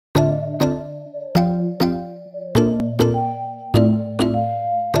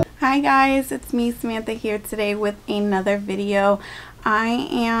Hi guys, it's me Samantha here today with another video. I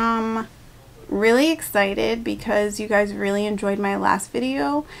am really excited because you guys really enjoyed my last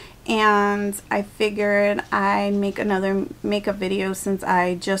video and I figured I'd make another makeup video since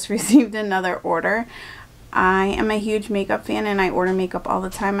I just received another order. I am a huge makeup fan and I order makeup all the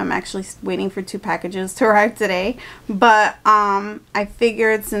time. I'm actually waiting for 2 packages to arrive today, but I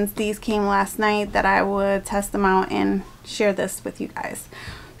figured since these came last night that I would test them out and share this with you guys.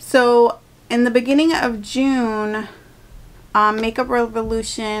 So in the beginning of June, Makeup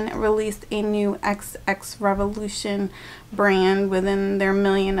Revolution released a new XXrevolution brand within their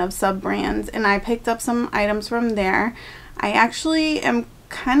million of sub-brands, and I picked up some items from there. I actually am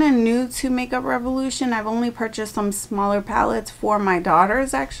kind of new to Makeup Revolution. I've only purchased some smaller palettes for my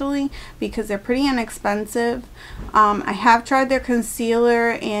daughters actually because they're pretty inexpensive. I have tried their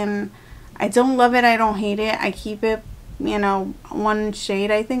concealer and I don't love it, I don't hate it. I keep it, you know, one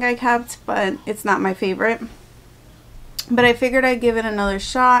shade I think I kept, but it's not my favorite. But I figured I'd give it another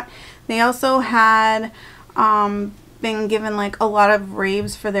shot. They also had been given like a lot of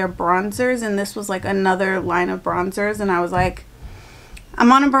raves for their bronzers, and this was like another line of bronzers, and I was like,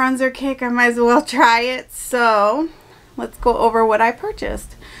 I'm on a bronzer kick, I might as well try it. So let's go over what I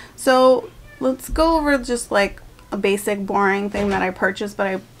purchased. So let's go over just like a basic boring thing that I purchased, but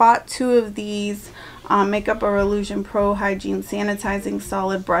I bought 2 of these Makeup Revolution Pro Hygiene Sanitizing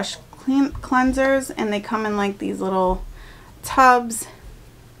Solid Brush Cleansers, and they come in like these little tubs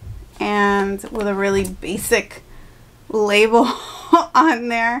and with a really basic label on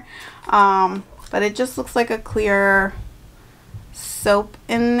there, but it just looks like a clear soap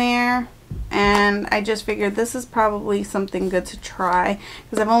in there, and I just figured this is probably something good to try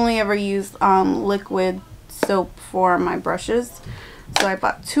because I've only ever used liquid soap for my brushes. So I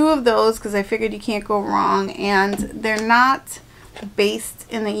bought 2 of those because I figured you can't go wrong, and they're not based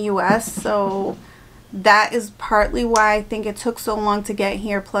in the US, so that is partly why I think it took so long to get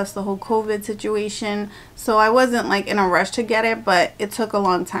here, plus the whole COVID situation. So I wasn't like in a rush to get it, but it took a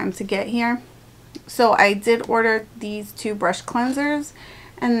long time to get here. So I did order these 2 brush cleansers,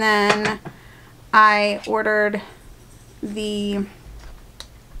 and then I ordered the,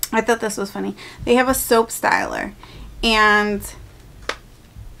 I thought this was funny, they have a soap styler, and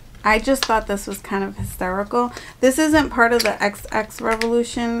I just thought this was kind of hysterical. This isn't part of the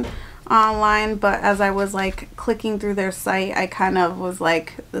XXrevolution line, but as I was like clicking through their site, I kind of was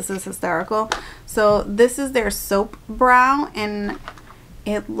like, this is hysterical. So this is their soap brow, and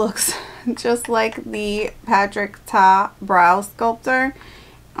it looks just like the Patrick Ta brow sculptor.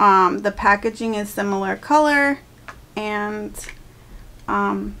 The packaging is similar color and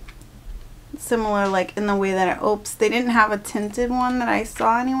similar like in the way that it opens. They didn't have a tinted one that I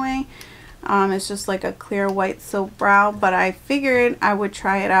saw anyway. It's just like a clear white soap brow, but I figured I would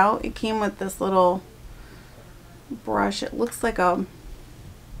try it out. It came with this little brush. It looks like a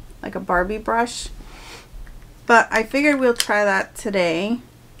Barbie brush, but I figured we'll try that today.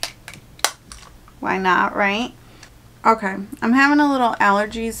 Why not, right? Okay, I'm having a little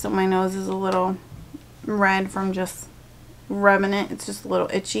allergies, so my nose is a little red from just rubbing it. It's just a little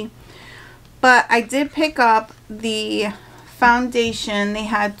itchy. But I did pick up the foundation. They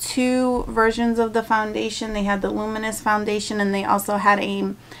had 2 versions of the foundation. They had the luminous foundation, and they also had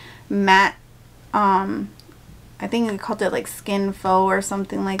a matte, I think they called it like Skin Faux or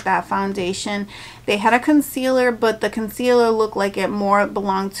something like that foundation. They had a concealer, but the concealer looked like it more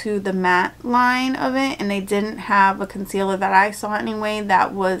belonged to the matte line of it, and they didn't have a concealer that I saw anyway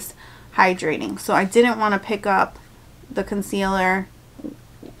that was hydrating. So I didn't want to pick up the concealer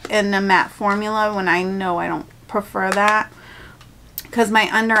in the matte formula when I know I don't prefer that, because my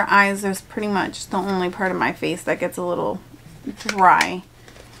under eyes is pretty much the only part of my face that gets a little dry.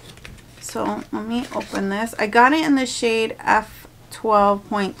 So let me open this. I got it in the shade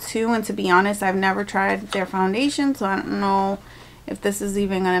F12.2, and to be honest, I've never tried their foundation, so I don't know if this is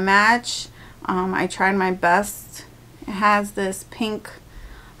even going to match. I tried my best. It has this pink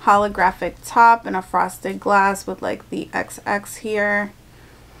holographic top and a frosted glass with like the XX here.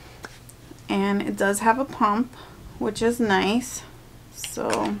 And it does have a pump, which is nice.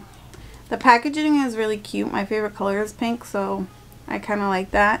 So the packaging is really cute. My favorite color is pink, so I kind of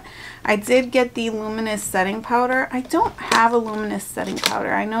like that. I did get the luminous setting powder. I don't have a luminous setting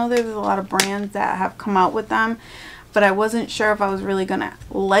powder. I know there's a lot of brands that have come out with them, but I wasn't sure if I was really gonna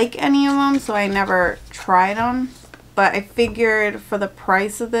like any of them, so I never tried them. But I figured for the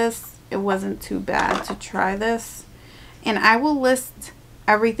price of this, it wasn't too bad to try this. And I will list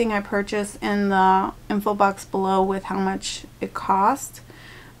everything I purchased in the info box below with how much it cost.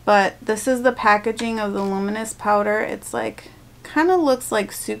 But this is the packaging of the luminous powder. It's like kind of looks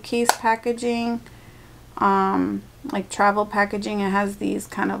like suitcase packaging, like travel packaging. It has these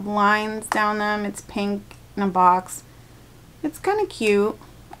kind of lines down them. It's pink in a box. It's kind of cute.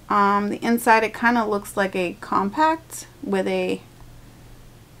 The inside, it kind of looks like a compact with a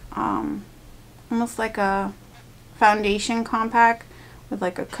almost like a foundation compact with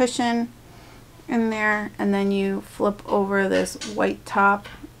like a cushion in there, and then you flip over this white top.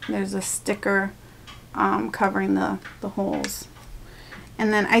 There's a sticker covering the holes.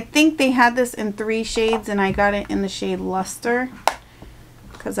 And then I think they had this in 3 shades, and I got it in the shade Lustre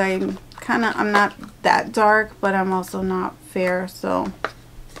because I'm not that dark, but I'm also not fair. So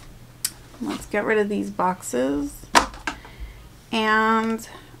let's get rid of these boxes. And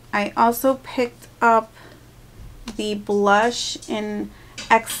I also picked up the blush in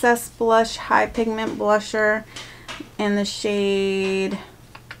XXcess blush high pigment blusher in the shade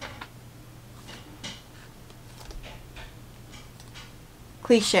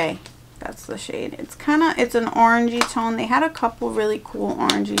Cliché. That's the shade. It's an orangey tone. They had a couple really cool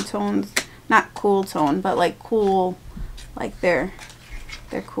orangey tones. Not cool tone, but like cool, like they're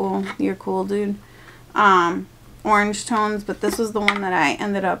cool. You're cool, dude. Orange tones, but this was the one that I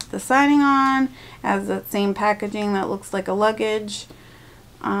ended up deciding on. As that same packaging that looks like a luggage.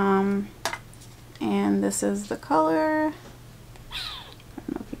 And this is the color. I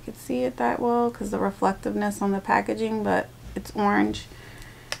don't know if you could see it that well because the reflectiveness on the packaging, but it's orange.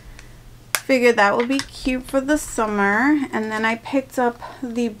 Figured that would be cute for the summer. And then I picked up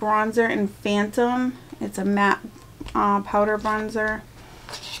the bronzer in Phantom. It's a matte powder bronzer.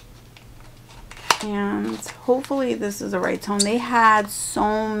 And hopefully this is the right tone. They had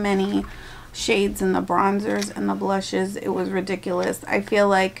so many shades in the bronzers and the blushes. It was ridiculous. I feel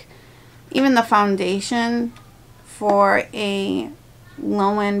like even the foundation for a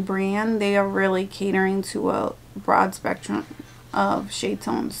low-end brand, they are really catering to a broad spectrum of shade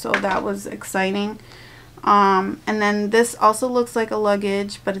tones. So that was exciting. And then this also looks like a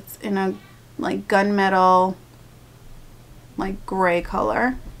luggage, but it's in a like gunmetal, like gray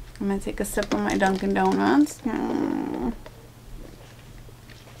color. I'm going to take a sip of my Dunkin' Donuts.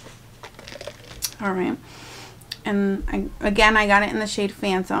 Alright. And again, I got it in the shade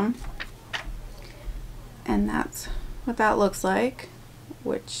Phantom. And that's what that looks like,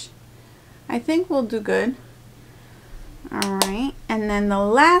 which I think will do good. Alright. And then the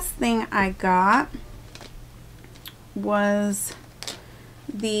last thing I got was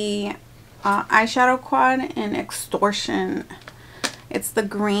the eyeshadow quad in XXortion. It's the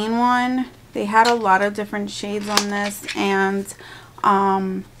green one. They had a lot of different shades on this, and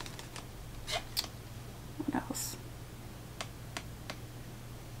what else?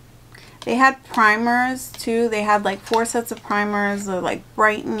 They had primers too. They had like 4 sets of primers, like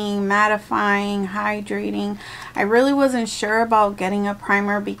brightening, mattifying, hydrating. I really wasn't sure about getting a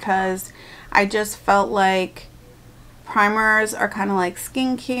primer because I just felt like primers are kind of like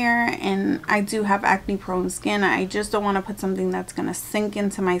skincare, and I do have acne prone skin. I just don't want to put something that's going to sink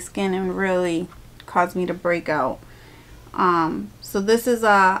into my skin and really cause me to break out. So this is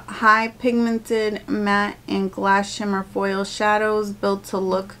a high pigmented matte and glass shimmer foil shadows built to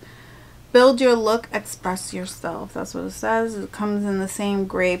look, build your look, express yourself. That's what it says. It comes in the same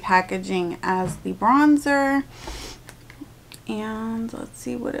gray packaging as the bronzer. And let's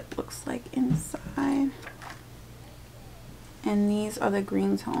see what it looks like inside. And these are the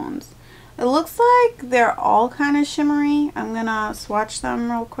green tones. It looks like they're all kind of shimmery. I'm gonna swatch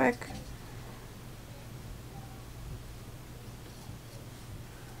them real quick.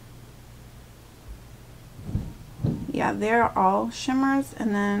 Yeah, they're all shimmers,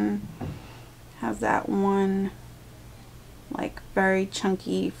 and then has that one like very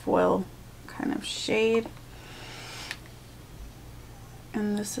chunky foil kind of shade.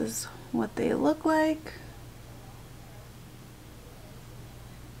 And this is what they look like,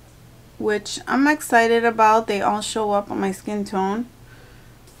 which I'm excited about. They all show up on my skin tone.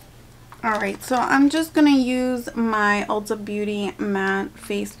 Alright, so I'm just going to use my Ulta Beauty Matte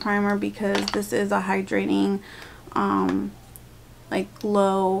Face Primer because this is a hydrating, like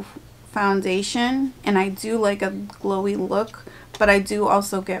glow foundation. And I do like a glowy look, but I do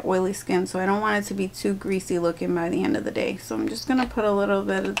also get oily skin, so I don't want it to be too greasy looking by the end of the day. So I'm just going to put a little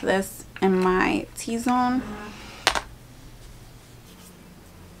bit of this in my T-zone.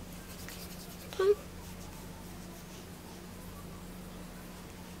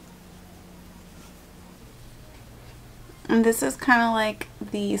 And this is kind of like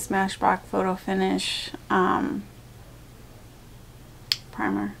the Smashbox Photo Finish primer.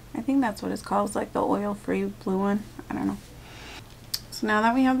 I think that's what it's called. It's like the oil-free blue one. I don't know. So now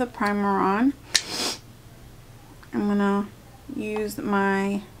that we have the primer on, I'm gonna use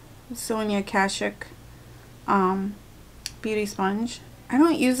my Sonia Kashuk beauty sponge. I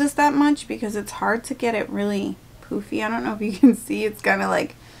don't use this that much because it's hard to get it really poofy. I don't know if you can see, it's kind of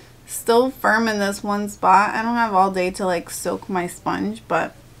like still firm in this one spot. I don't have all day to like soak my sponge,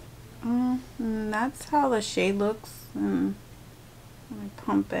 but that's how the shade looks. And I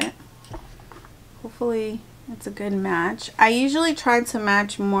pump it. Hopefully it's a good match. I usually try to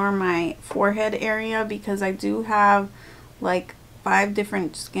match more my forehead area because I do have like 5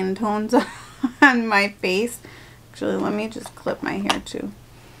 different skin tones on my face. Actually, let me just clip my hair too.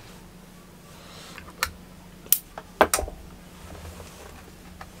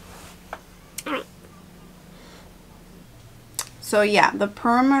 So yeah, the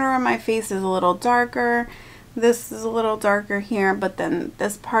perimeter of my face is a little darker. This is a little darker here, but then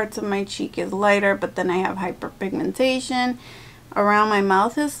this parts of my cheek is lighter, but then I have hyperpigmentation. Around my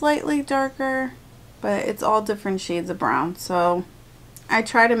mouth is slightly darker, but it's all different shades of brown. So I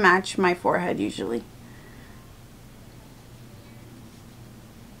try to match my forehead usually.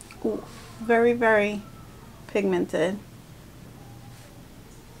 Ooh, very, very pigmented.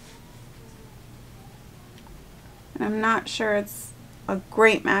 And I'm not sure it's a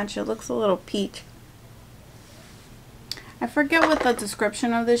great match. It looks a little peach. I forget what the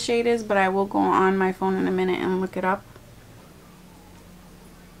description of this shade is, but I will go on my phone in a minute and look it up.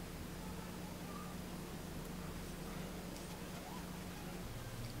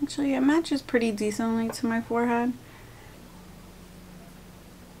 Actually, it matches pretty decently to my forehead.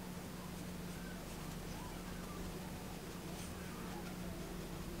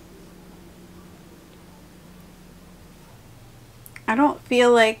 I don't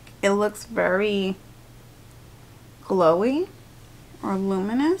feel like it looks very glowy or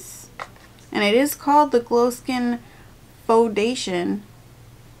luminous. And it is called the Glow Skin FauXXdation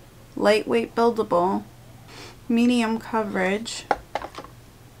Lightweight Buildable Medium Coverage.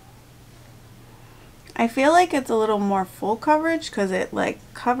 I feel like it's a little more full coverage because it like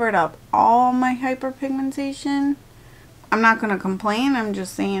covered up all my hyperpigmentation. I'm not going to complain. I'm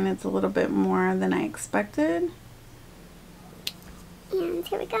just saying it's a little bit more than I expected. And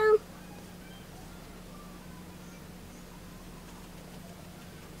here we go.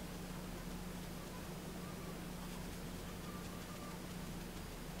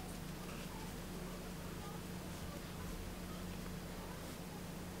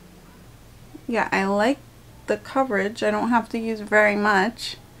 Yeah, I like the coverage. I don't have to use very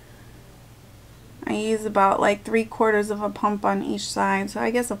much. I use about like 3/4 of a pump on each side, so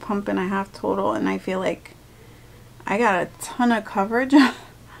I guess a pump and a half total, and I feel like I got a ton of coverage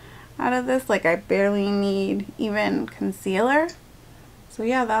out of this. Like I barely need even concealer. So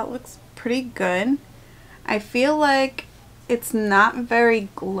yeah, that looks pretty good. I feel like it's not very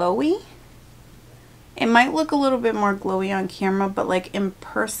glowy. It might look a little bit more glowy on camera, but like in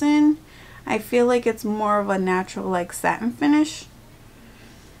person, I feel like it's more of a natural like satin finish.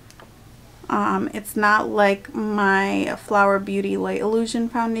 It's not like my Flower Beauty Light Illusion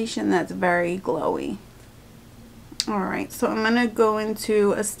foundation that's very glowy. Alright, so I'm going to go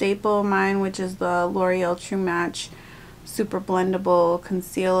into a staple of mine, which is the L'Oreal True Match Super Blendable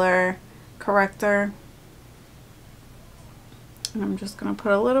Concealer Corrector. And I'm just going to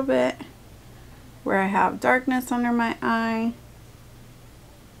put a little bit where I have darkness under my eye.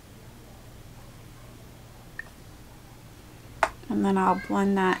 And then I'll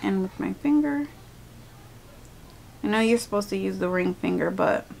blend that in with my finger. I know you're supposed to use the ring finger,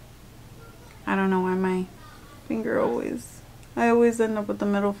 but I don't know why my finger I always end up with the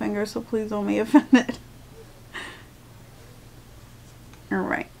middle finger, so please don't be offended.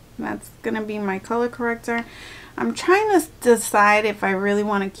 Alright, that's gonna be my color corrector. I'm trying to decide if I really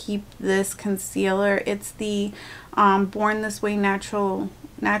want to keep this concealer. It's the Born This Way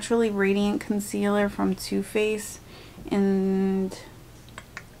Naturally Radiant Concealer from Too Faced, and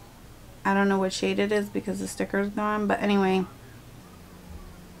I don't know what shade it is because the sticker's gone, but anyway.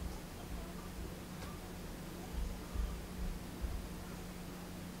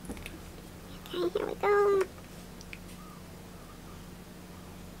 Okay, here we go.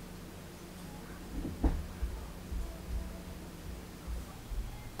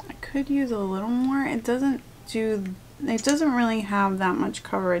 I could use a little more. It doesn't really have that much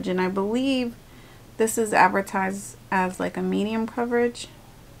coverage, and I believe this is advertised as like a medium coverage.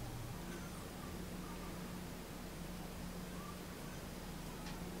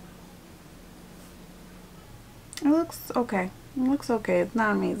 It looks okay. It looks okay. It's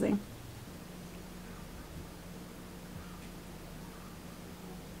not amazing.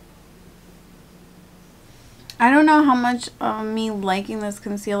 I don't know how much of me liking this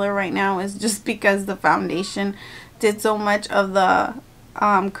concealer right now is just because the foundation did so much of the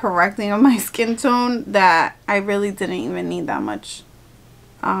correcting of my skin tone that I really didn't even need that much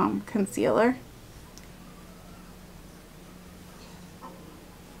concealer.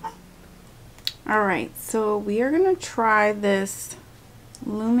 Alright, so we are going to try this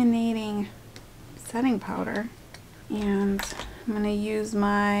illuminating setting powder, and I'm going to use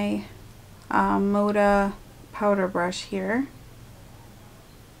my Moda powder brush here.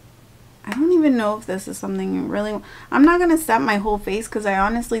 I don't even know if this is something really... I'm not going to set my whole face because I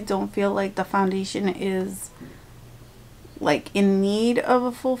honestly don't feel like the foundation is like in need of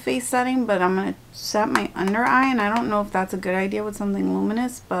a full face setting, but I'm going to set my under eye, and I don't know if that's a good idea with something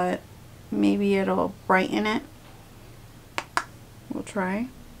luminous, but maybe it'll brighten it. We'll try.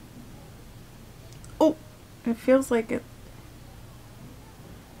 Oh, it feels like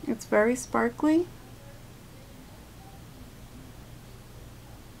it's very sparkly.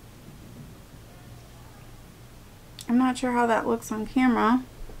 I'm not sure how that looks on camera,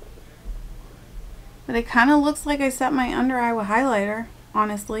 but it kind of looks like I set my under eye with highlighter,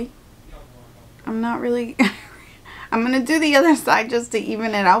 honestly. I'm not really... I'm going to do the other side just to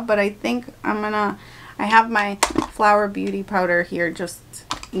even it out, but I think I have my Flower Beauty powder here just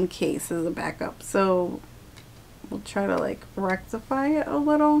in case as a backup. So we'll try to like rectify it a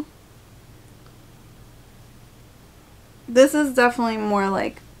little. This is definitely more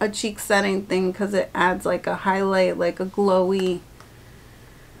like a cheek setting thing because it adds like a highlight, like a glowy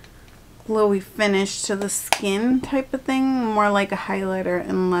finish to the skin type of thing. More like a highlighter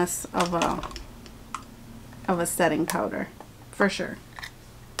and less of a setting powder, for sure.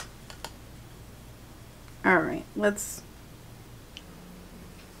 Alright, let's...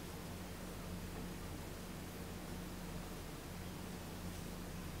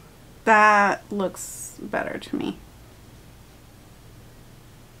 That looks better to me.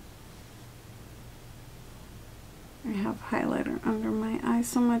 I have highlighter under my eye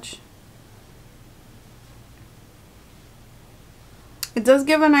so much. It does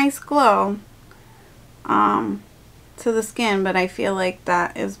give a nice glow to the skin, but I feel like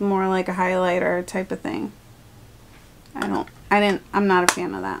that is more like a highlighter type of thing. I'm not a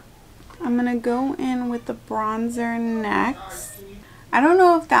fan of that. I'm gonna go in with the bronzer next. I don't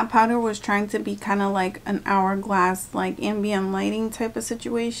know if that powder was trying to be kind of like an hourglass, like ambient lighting type of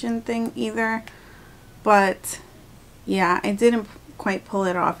situation thing either, but yeah, it didn't quite pull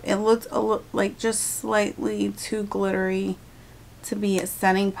it off. It looked a little like just slightly too glittery to be a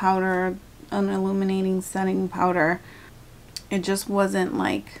setting powder, an illuminating setting powder. It just wasn't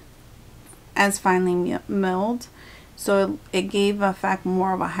like as finely milled, so it gave effect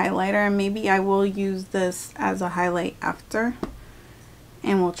more of a highlighter, and maybe I will use this as a highlight after,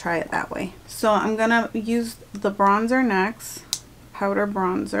 and we'll try it that way. So I'm gonna use the bronzer next, powder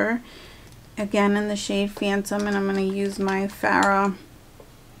bronzer, again in the shade Phantom, and I'm gonna use my Farrah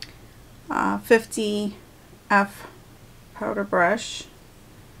 50F powder brush.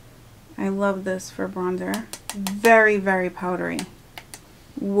 I love this for bronzer. Very, very powdery.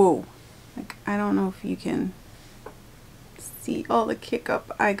 Whoa. Like, I don't know if you can see all the kick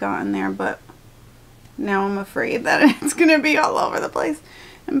up I got in there, but now I'm afraid that it's gonna be all over the place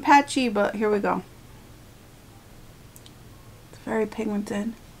and patchy, but here we go. It's very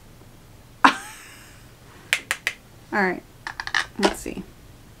pigmented. Alright, let's see.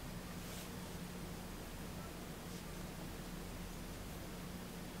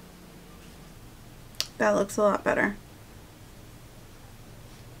 That looks a lot better.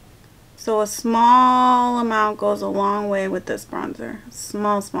 So a small amount goes a long way with this bronzer.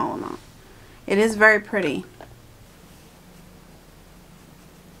 Small amount. It is very pretty.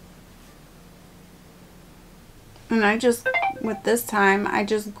 And I just, with this time, I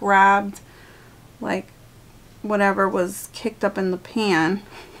just grabbed like whatever was kicked up in the pan.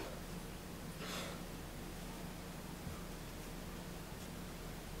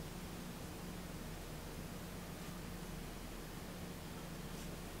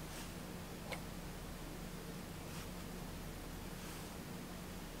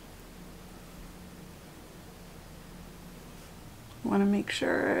 Want to make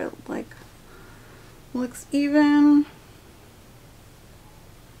sure it like looks even.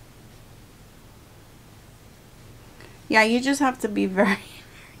 Yeah, you just have to be very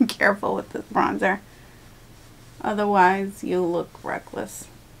careful with this bronzer, otherwise you look reckless.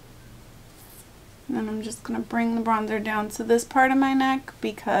 And then I'm just gonna bring the bronzer down to this part of my neck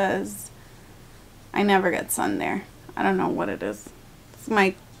because I never get sun there. I don't know what it is. It's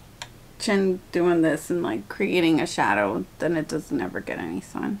my chin doing this and like creating a shadow, then it does never get any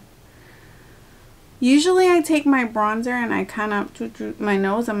sun. Usually I take my bronzer and I kind of do my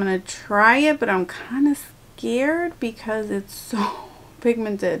nose. I'm going to try it, but I'm kind of scared because it's so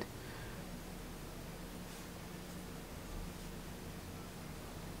pigmented.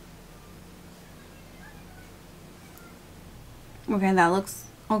 Okay, that looks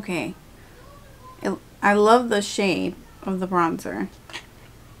okay. I love the shade of the bronzer.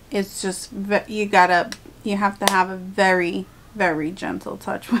 It's just, you have to have a very, very gentle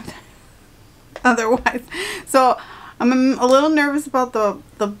touch with it. Otherwise. So I'm a little nervous about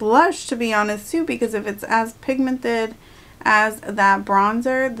the blush, to be honest, too, because if it's as pigmented as that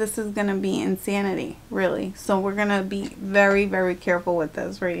bronzer, this is going to be insanity, really. So we're going to be very, very careful with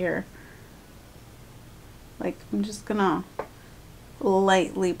this right here. Like, I'm just going to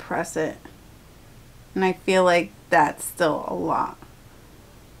lightly press it. And I feel like that's still a lot.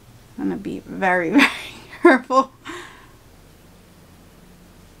 I'm going to be very, very careful.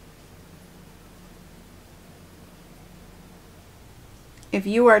 If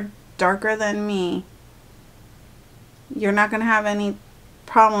you are darker than me, you're not going to have any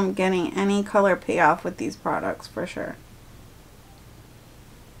problem getting any color payoff with these products for sure.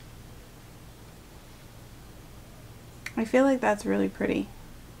 I feel like that's really pretty.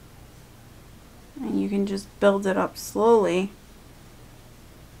 And you can just build it up slowly.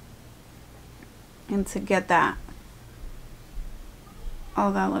 And to get that.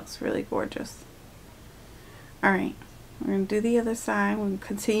 Oh, that looks really gorgeous. Alright, we're going to do the other side. We're going to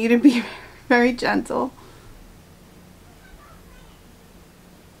continue to be very gentle.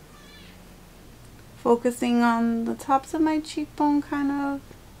 Focusing on the tops of my cheekbone, kind of.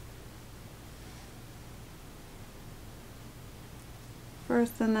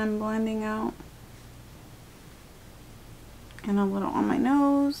 First, and then blending out. And a little on my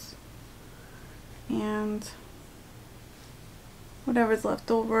nose. And whatever's left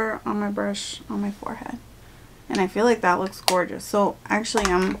over on my brush on my forehead. And I feel like that looks gorgeous. So actually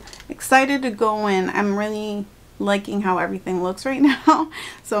I'm excited to go in. I'm really liking how everything looks right now.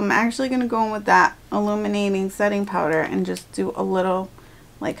 So I'm actually going to go in with that illuminating setting powder and just do a little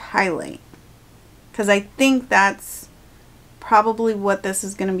like highlight. Because I think that's probably what this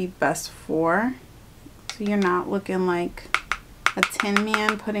is going to be best for. So you're not looking like a Tin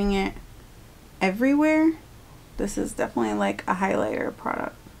Man putting it everywhere. This is definitely like a highlighter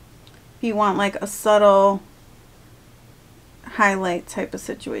product. If you want like a subtle highlight type of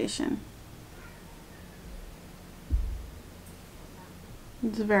situation.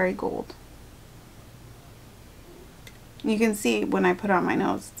 It's very gold. You can see when I put it on my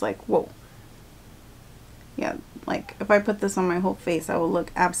nose, it's like, whoa. Yeah, like if I put this on my whole face, I will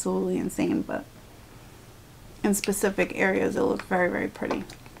look absolutely insane, but in specific areas, it looks very, very pretty.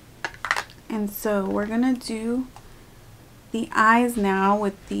 And so we're gonna do the eyes now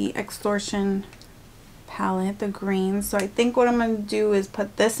with the XXortion palette, the green. So I think what I'm gonna do is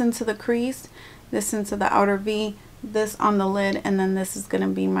put this into the crease, this into the outer V, this on the lid, and then this is gonna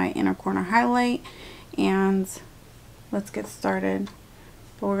be my inner corner highlight. And let's get started.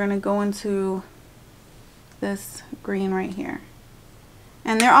 But we're gonna go into this green right here.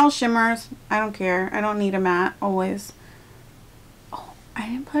 And they're all shimmers. I don't care. I don't need a matte always. Oh, I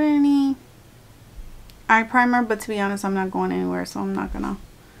didn't put any eye primer, but to be honest, I'm not going anywhere, so I'm not gonna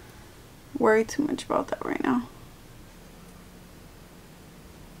worry too much about that right now.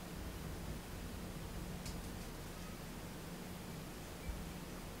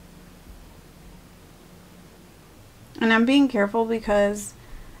 And I'm being careful because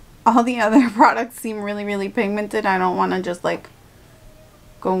all the other products seem really, really pigmented. I don't want to just like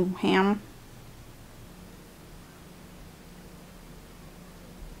go ham.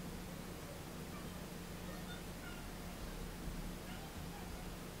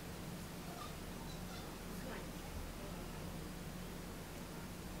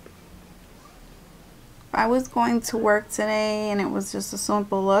 If I was going to work today and it was just a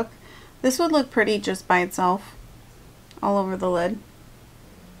simple look, this would look pretty just by itself all over the lid.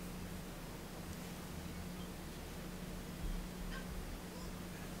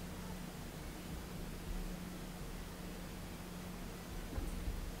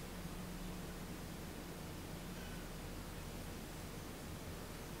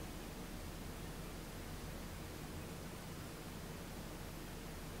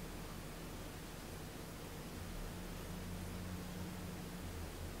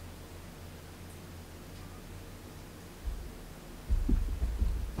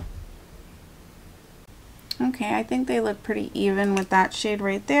 Okay, I think they look pretty even with that shade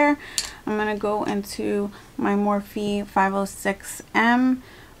right there. I'm going to go into my Morphe 506M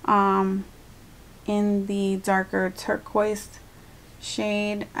in the darker turquoise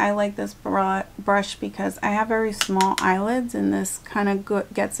shade. I like this brush because I have very small eyelids, and this kind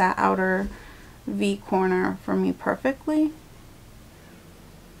of gets that outer V corner for me perfectly.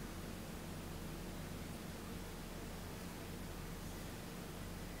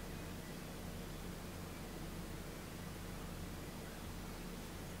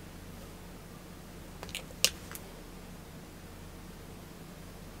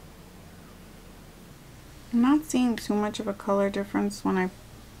 I'm not seeing too much of a color difference when I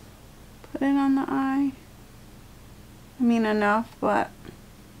put it on the eye. I mean, enough, but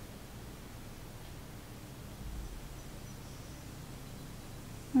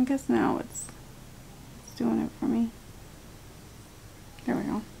I guess now it's doing it for me. There we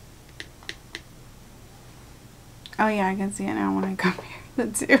go. Oh yeah, I can see it now when I compare the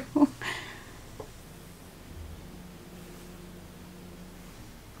two.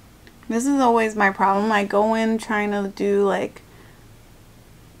 This is always my problem. I go in trying to do like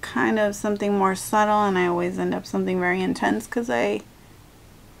kind of something more subtle, and I always end up something very intense because I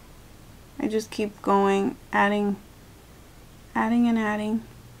just keep going, adding and adding.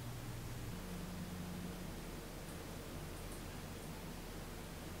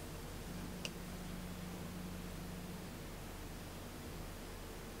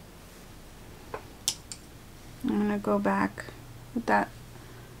 I'm gonna go back with that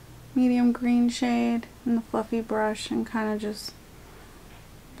medium green shade and the fluffy brush and kind of just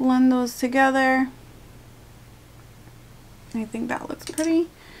blend those together. I think that looks pretty.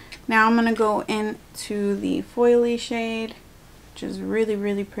 Now I'm gonna go into the foily shade, which is really,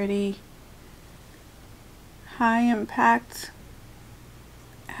 really pretty. High impact.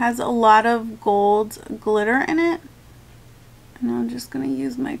 It has a lot of gold glitter in it. And I'm just gonna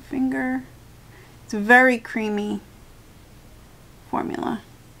use my finger. It's a very creamy formula.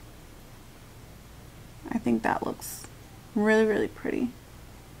 I think that looks really, really pretty.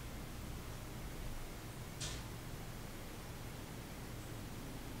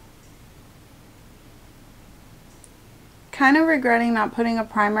 Kind of regretting not putting a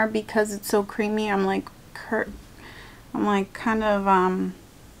primer because it's so creamy. I'm like kind of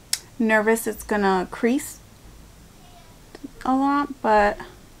nervous it's gonna crease a lot, but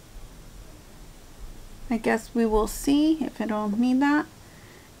I guess we will see if it'll need that.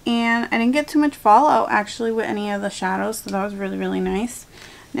 And I didn't get too much fallout actually with any of the shadows, so that was really, really nice.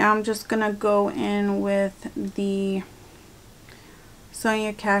 Now I'm just gonna go in with the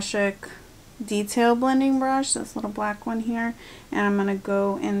SamanthaMargaraR detail blending brush, this little black one here, and I'm gonna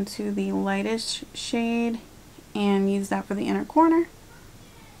go into the lightest shade and use that for the inner corner.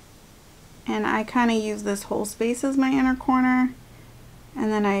 And I kind of use this whole space as my inner corner,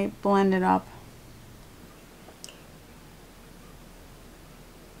 and then I blend it up.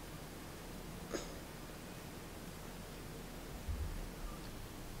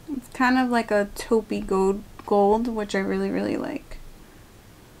 It's kind of like a taupey gold, which I really, really like.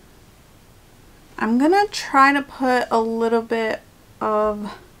 I'm gonna try to put a little bit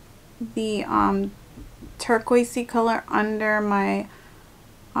of the turquoisey color under my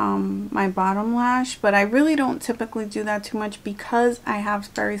my bottom lash, but I really don't typically do that too much because I have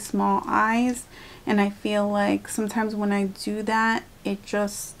very small eyes, and I feel like sometimes when I do that it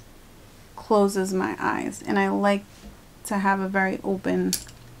just closes my eyes, and I like to have a very open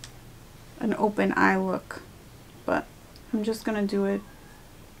eye look. But I'm just gonna do it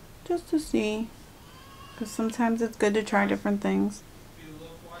just to see, because sometimes it's good to try different things.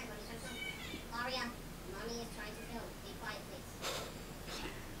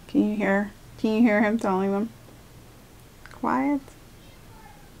 Can you hear him telling them quiet?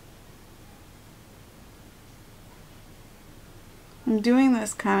 I'm doing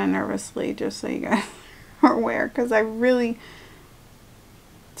this kind of nervously, just so you guys are aware, because I really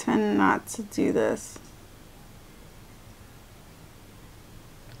tend not to do this.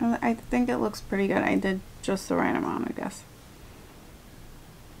 I think it looks pretty good. I did just the right amount, I guess.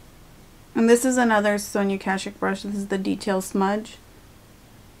 And this is another SamanthaMargaraR brush. This is the Detail Smudge.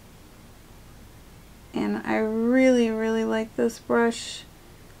 And I really, really like this brush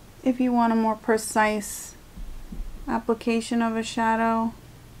if you want a more precise application of a shadow.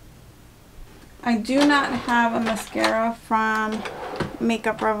 I do not have a mascara from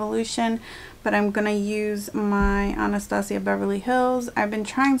Makeup Revolution, but I'm going to use my Anastasia Beverly Hills. I've been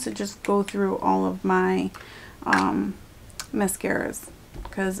trying to just go through all of my mascaras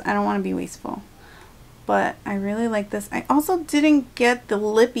because I don't want to be wasteful. But I really like this. I also didn't get the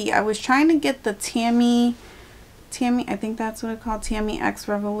lippy. I was trying to get the Tammy, I think that's what it's called, Tammy X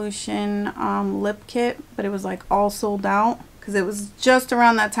Revolution lip kit, but it was like all sold out because it was just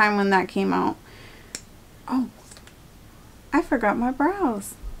around that time when that came out. Oh, I forgot my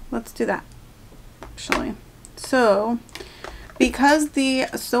brows. Let's do that, actually. So, because the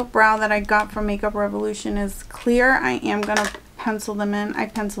soap brow that I got from Makeup Revolution is clear, I am going to pencil them in. I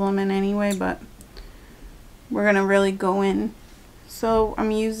pencil them in anyway, but we're going to really go in. So,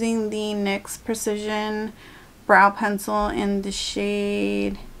 I'm using the NYX Precision Brow Pencil in the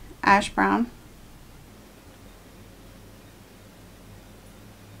shade Ash Brown.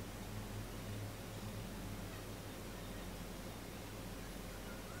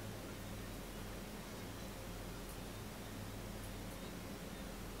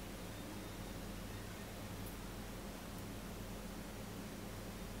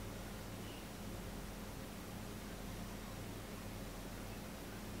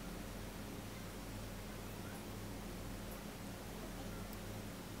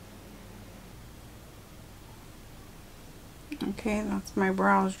 Okay, that's my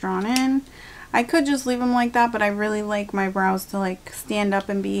brows drawn in. I could just leave them like that, but I really like my brows to like stand up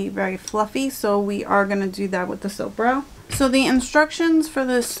and be very fluffy, so we are going to do that with the soap brow. So the instructions for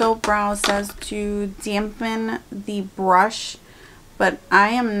the soap brow says to dampen the brush, but I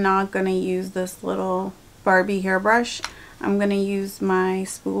am not going to use this little Barbie hairbrush. I'm going to use my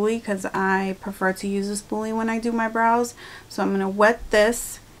spoolie because I prefer to use a spoolie when I do my brows. So I'm going to wet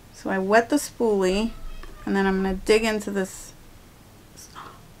this. So I wet the spoolie, and then I'm going to dig into this.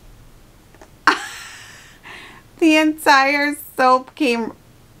 The entire soap came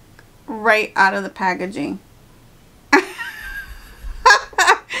right out of the packaging.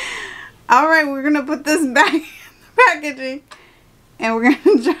 Alright, we're going to put this back in the packaging. And we're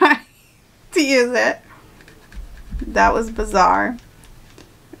going to try to use it. That was bizarre.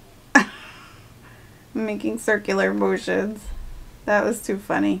 I'm making circular motions. That was too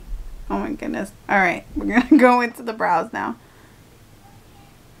funny. Oh my goodness. Alright, we're going to go into the brows now.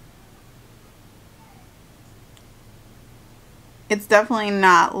 It's definitely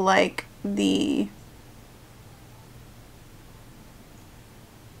not like the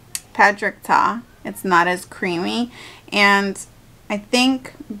Patrick Ta. It's not as creamy. And I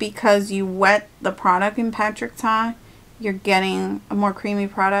think because you wet the product in Patrick Ta, you're getting a more creamy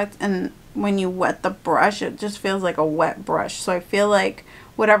product. And when you wet the brush, it just feels like a wet brush. So I feel like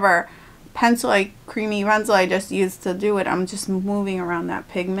whatever creamy pencil I just used to do it, I'm just moving around that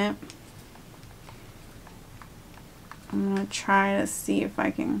pigment. I'm going to try to see if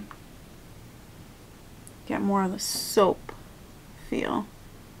I can get more of the soap feel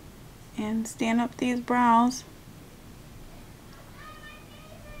and stand up these brows.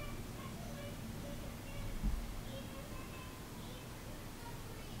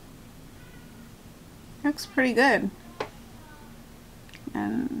 Looks pretty good.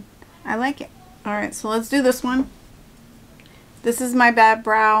 And I like it. Alright, so let's do this one. This is my bad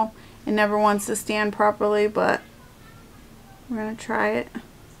brow. It never wants to stand properly, but we're going to try it.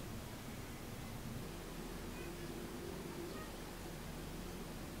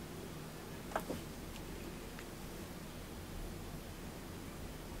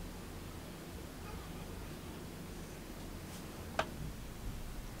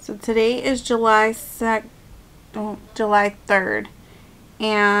 So today is July 3rd,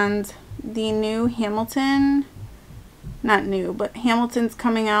 and the new Hamilton, not new, but Hamilton's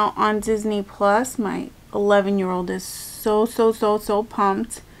coming out on Disney Plus. My 11-year-old is so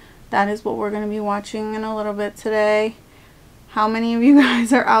pumped. That is what we're going to be watching in a little bit today. How many of you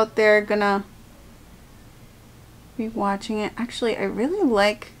guys are out there gonna be watching it? Actually, I really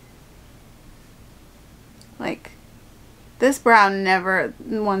like this brow never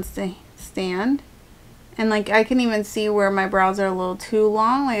wants to stand. And like I can even see where my brows are a little too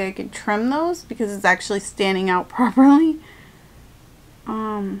long. Like I could trim those because it's actually standing out properly.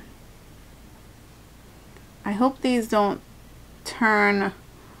 I hope these don't turn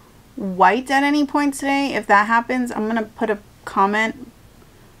white at any point today. If that happens, I'm going to put a comment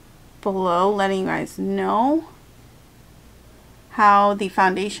below letting you guys know how the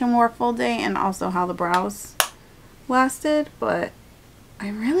foundation wore full day and also how the brows lasted. But I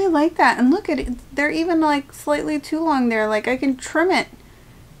really like that. And look at it. They're even like slightly too long there. Like I can trim it.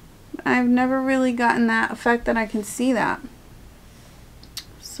 I've never really gotten that effect that I can see that.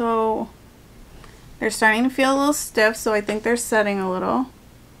 So they're starting to feel a little stiff, so I think they're setting a little.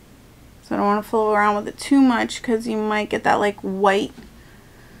 So I don't want to fool around with it too much because you might get that like white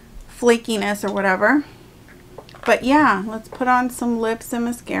flakiness or whatever. But yeah, let's put on some lips and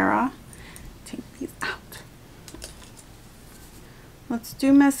mascara. Take these out. Let's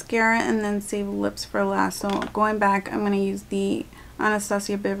do mascara and then save lips for last. So going back, I'm going to use the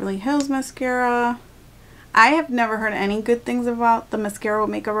Anastasia Beverly Hills mascara. I have never heard any good things about the mascara with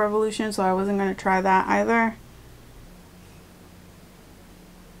Makeup Revolution, so I wasn't going to try that either.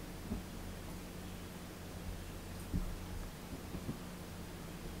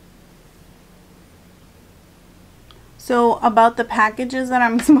 So about the packages that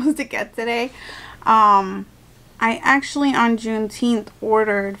I'm supposed to get today, I actually on Juneteenth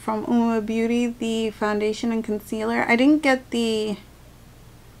ordered from Uma Beauty the foundation and concealer. I didn't get the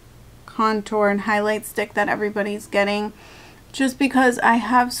contour and highlight stick that everybody's getting just because I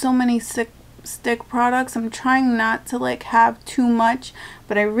have so many stick products. I'm trying not to like have too much,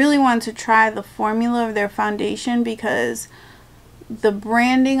 but I really want to try the formula of their foundation because the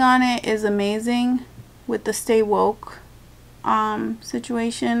branding on it is amazing with the Stay Woke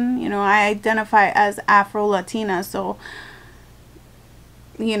situation. You know, I identify as Afro Latina, so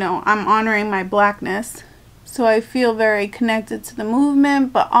you know, I'm honoring my blackness, so I feel very connected to the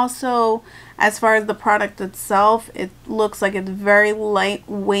movement. But also as far as the product itself, it looks like it's very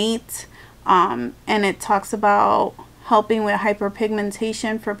lightweight, and it talks about helping with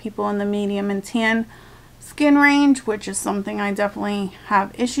hyperpigmentation for people in the medium and tan skin range, which is something I definitely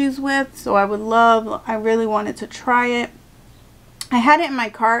have issues with. So I really wanted to try it. I had it in my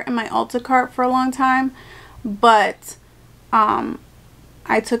cart, in my Ulta cart for a long time, but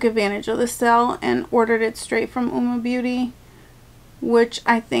I took advantage of the sale and ordered it straight from Uma Beauty, which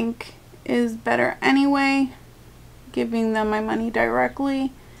I think is better anyway, giving them my money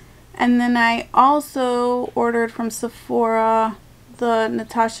directly. And then I also ordered from Sephora the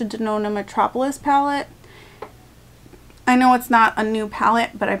Natasha Denona Metropolis palette. I know it's not a new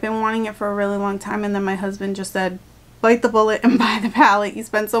palette, but I've been wanting it for a really long time, and then my husband just said, bite the bullet and buy the palette. You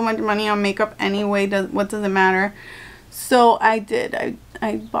spend so much money on makeup anyway, what does it matter? So I did.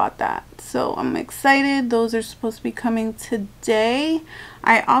 I bought that. So I'm excited. Those are supposed to be coming today.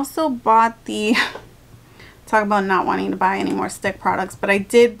 I also bought the, talk about not wanting to buy any more stick products, but I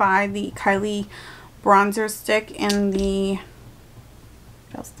did buy the Kylie bronzer stick in the,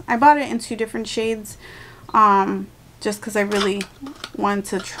 I bought it in 2 different shades, just because I really want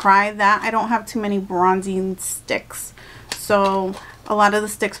to try that. I don't have too many bronzing sticks, so a lot of the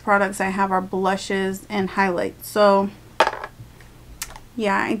sticks products I have are blushes and highlights. So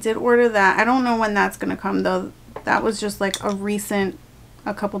yeah, I did order that. I don't know when that's gonna come though. That was just like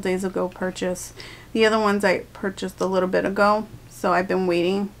a couple days ago purchase. The other ones I purchased a little bit ago, so I've been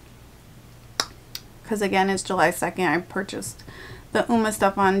waiting, because again, it's July 2nd. I purchased the Uma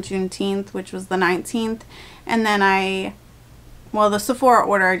stuff on Juneteenth, which was the 19th. And then the Sephora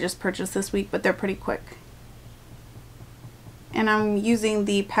order I just purchased this week, but they're pretty quick. And I'm using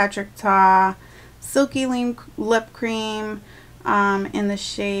the Patrick Ta Silky Lip Cream in the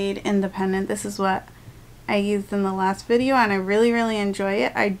shade Independent. This is what I used in the last video, and I really, really enjoy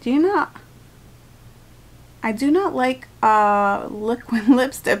it. I do not like liquid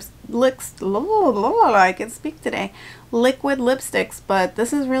lipsticks. I can speak today. Liquid lipsticks, but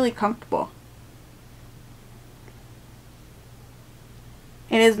this is really comfortable.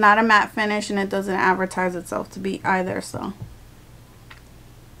 It is not a matte finish, and it doesn't advertise itself to be either, so.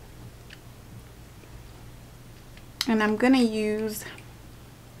 And I'm gonna use,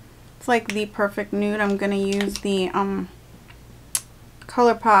 it's like the perfect nude. I'm gonna use the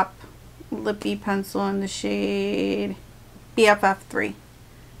ColourPop Lippy pencil in the shade BFF3.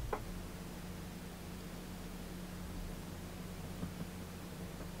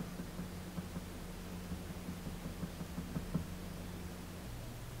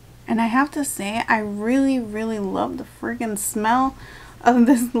 And I have to say, I really, really love the freaking smell of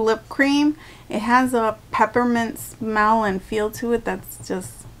this lip cream. It has a peppermint smell and feel to it that's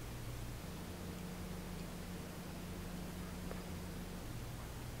just,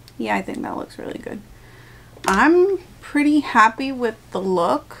 yeah, I think that looks really good. I'm pretty happy with the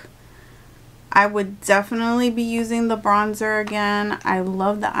look. I would definitely be using the bronzer again. I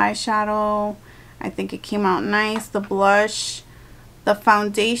love the eyeshadow. I think it came out nice. The blush. The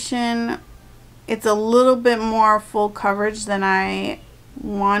foundation, it's a little bit more full coverage than I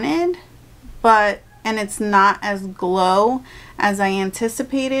wanted, and it's not as glow as I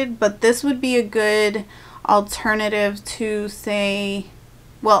anticipated, but this would be a good alternative to, say,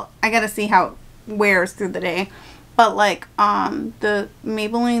 well, I gotta see how it wears through the day, but like the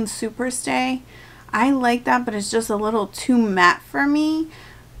Maybelline Superstay, I like that, but it's just a little too matte for me.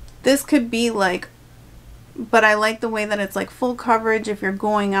 This could be like, but I like the way that it's like full coverage. If you're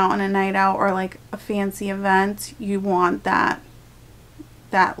going out on a night out or like a fancy event, you want that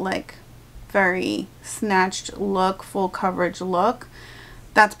like very snatched look, full coverage look.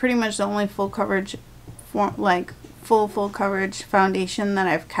 That's pretty much the only full coverage full coverage foundation that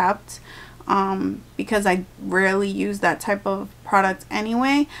I've kept, because I rarely use that type of product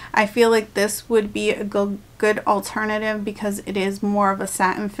anyway. I feel like this would be a good alternative because it is more of a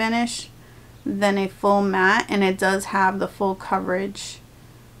satin finish than a full matte, and it does have the full coverage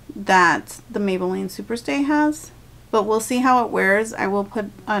that the Maybelline Superstay has. but we'll see how it wears. I will put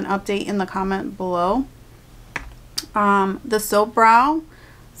an update in the comment below. The soap brow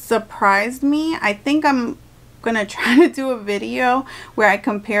surprised me. I think I'm gonna try to do a video where I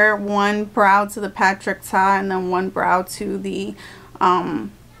compare one brow to the FauXXdation and then one brow to the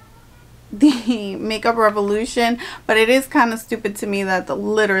Makeup Revolution, but it is kind of stupid to me that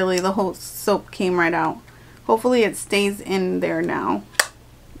literally the whole soap came right out. Hopefully it stays in there now.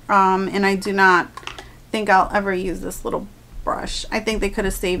 And I do not think I'll ever use this little brush. I think they could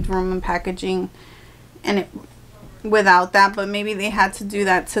have saved room and packaging and it without that, but maybe they had to do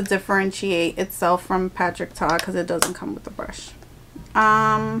that to differentiate itself from FauXXdation because it doesn't come with the brush.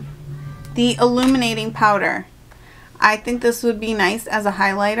 The illuminating powder. I think this would be nice as a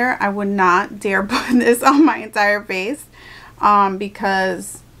highlighter. I would not dare put this on my entire face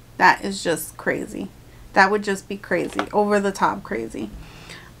because that is just crazy. That would just be crazy, over the top crazy.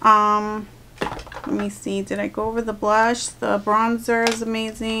 Let me see, did I go over the blush? The bronzer is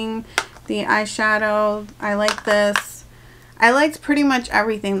amazing. The eyeshadow, I like this. I liked pretty much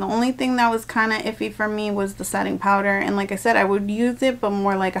everything. The only thing that was kind of iffy for me was the setting powder. And like I said, I would use it, but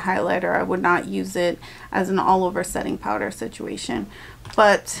more like a highlighter. I would not use it as an all-over setting powder situation.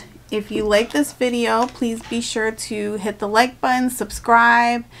 But if you like this video, please be sure to hit the like button,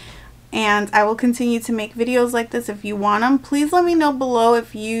 subscribe. And I will continue to make videos like this if you want them. Please let me know below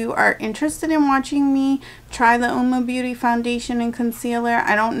if you are interested in watching me try the Uma Beauty foundation and concealer.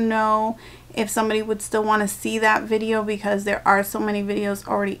 I don't know if somebody would still want to see that video because there are so many videos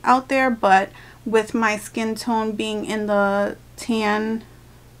already out there. But with my skin tone being in the tan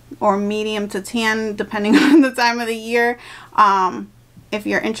or medium to tan, depending on the time of the year, if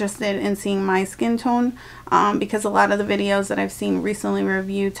you're interested in seeing my skin tone, because a lot of the videos that I've seen recently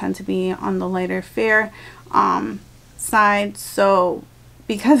reviewed tend to be on the lighter fair side. So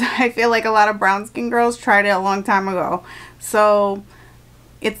because I feel like a lot of brown skin girls tried it a long time ago, so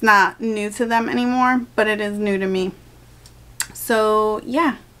it's not new to them anymore, but it is new to me. So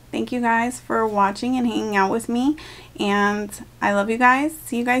yeah, thank you guys for watching and hanging out with me, and I love you guys.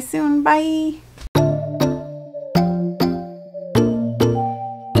 See you guys soon. Bye.